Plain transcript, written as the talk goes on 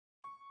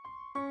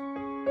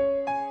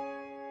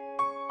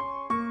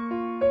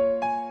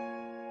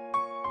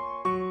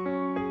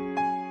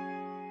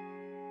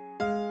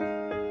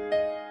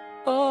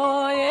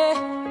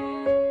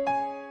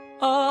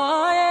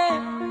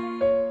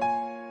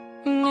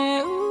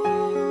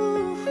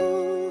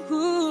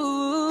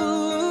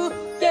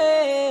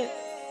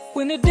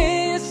the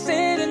day is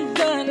said and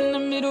done, in the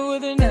middle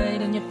of the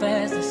night and you're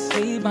fast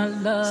asleep, my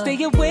love,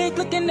 stay awake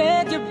looking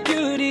at your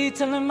beauty,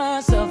 telling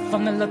myself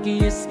I'm the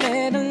luckiest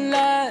man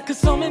alive. Cause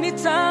so many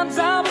times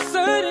I was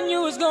certain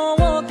you was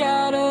gonna walk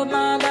out of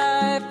my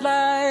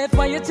life.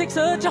 Why you take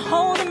such a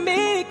hold of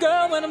me,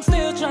 girl, when I'm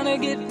still trying to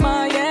get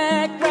my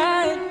act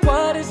right?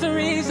 What is the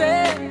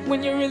reason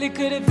when you really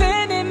could have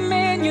any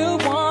man you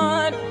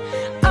want?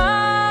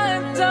 I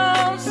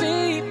don't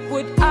see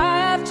what I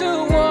have to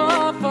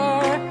offer.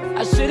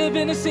 I should have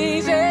been a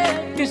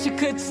season, guess you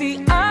could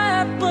see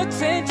I have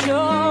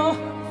potential.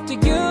 Do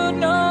you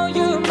know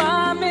you're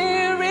my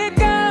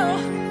miracle?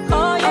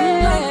 Oh yeah,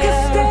 I'm like a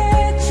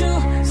statue,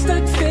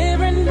 stuck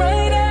staring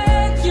right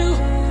at you.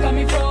 Got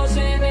me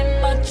frozen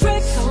in my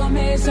tracks, so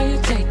amazed how you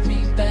take me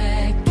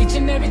back each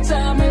and every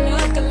time I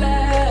look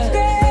alive.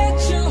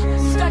 Statue,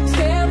 stuck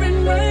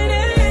staring right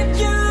at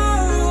you.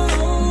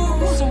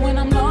 So when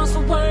I'm lost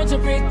for words,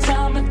 every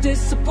time I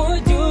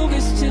disappoint you,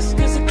 it's just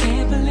cause I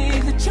can't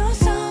believe that you're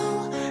so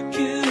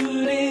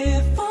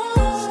beautiful.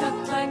 Stuck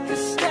like a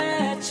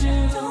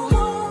statue, don't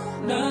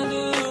wanna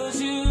lose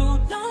you,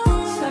 no.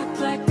 Stuck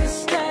like a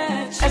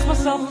statue. Ask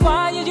myself,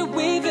 why are you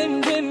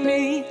weaving with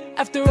me?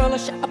 After all the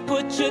shit I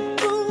put you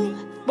through,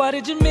 why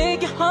did you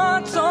make your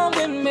heart so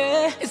with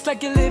me? It's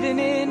like you're living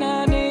in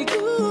an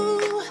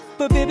igloo.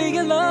 But baby,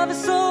 your love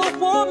is so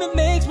warm, it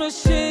makes my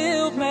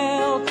shield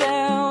melt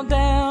down.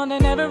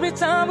 And every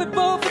time we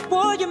both at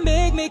war, you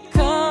make me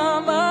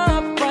come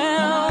around.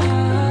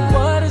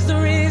 What is the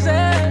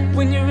reason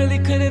when you really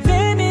could have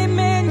any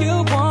man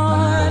you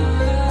want?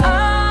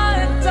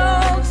 I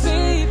don't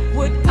see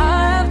what I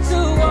have to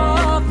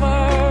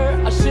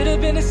offer. I should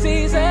have been a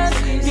season,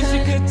 guess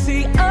you could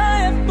see I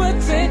have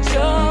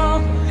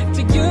potential.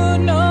 Do you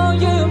know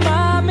you're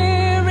my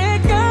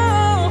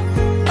miracle?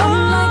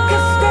 I'm like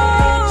a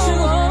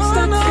statue,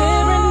 stuck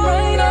staring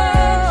right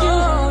at you.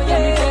 Got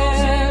me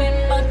frozen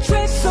in my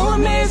tracks, so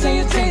amazing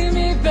you take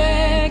me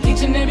back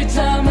each and every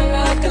time I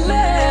look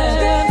alive.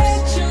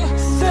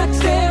 Stuck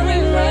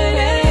staring right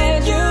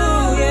at you,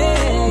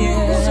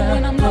 yeah. So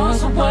when I'm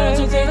lost for words,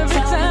 every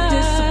time I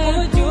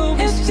disappoint you,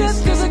 it's just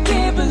cause I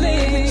can't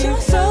believe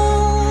you're so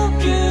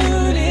beautiful.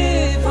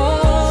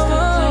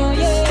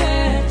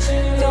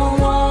 Yeah, don't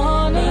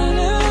wanna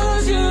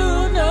lose you,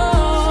 no.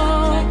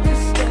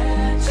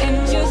 And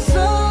you're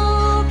so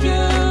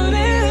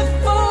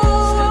beautiful,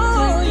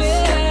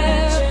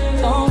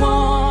 yeah. Don't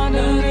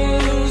wanna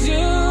lose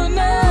you,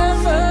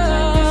 never.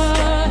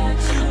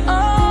 Oh,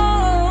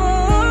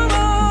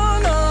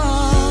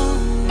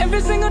 no.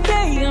 Every single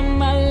day of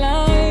my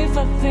life, I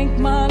thank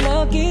my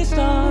lucky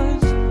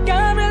stars.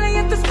 God really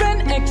have to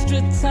spend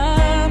extra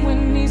time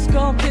when he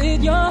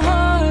sculpted your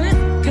heart.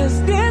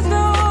 Cause there's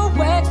no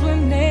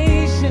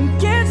explanation,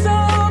 can't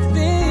solve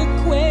the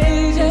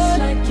equation. It's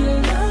like you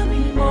love me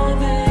more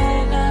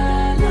than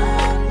I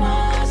love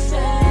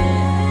myself.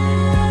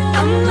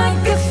 I'm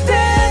like a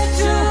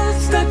statue,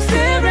 stuck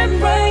staring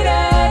right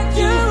at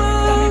you.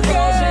 Got me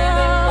frozen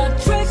in my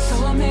tracks, so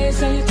amazed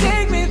how you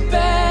take me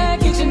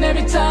back each and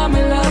every time I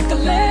look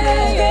alive.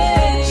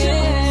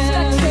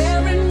 Stuck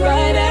staring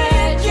right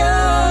at you.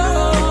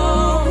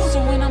 So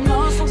when I'm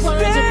lost for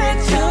words, every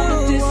time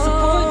I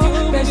disappoint you,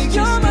 baby,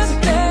 you're my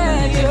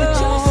statue.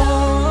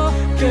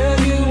 Girl,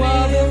 you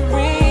are the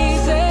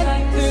reason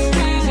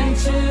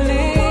to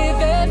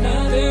live it, the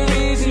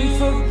reason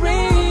for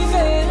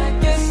breathing.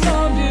 You're so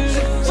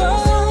beautiful,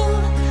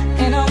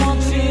 and I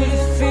want you to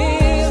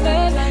feel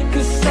it,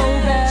 cause so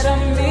that I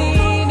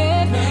mean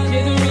it.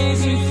 You're the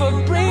reason for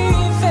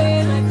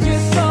breathing.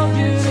 You're so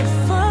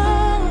beautiful.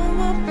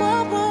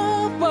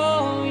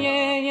 Whoa,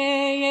 yeah.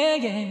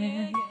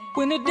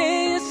 When the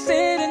day is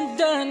said and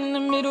done, in the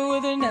middle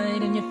of the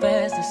night and you're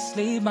fast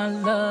asleep, my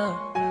love,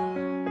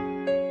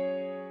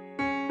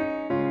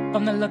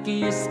 I'm the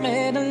luckiest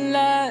man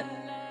alive.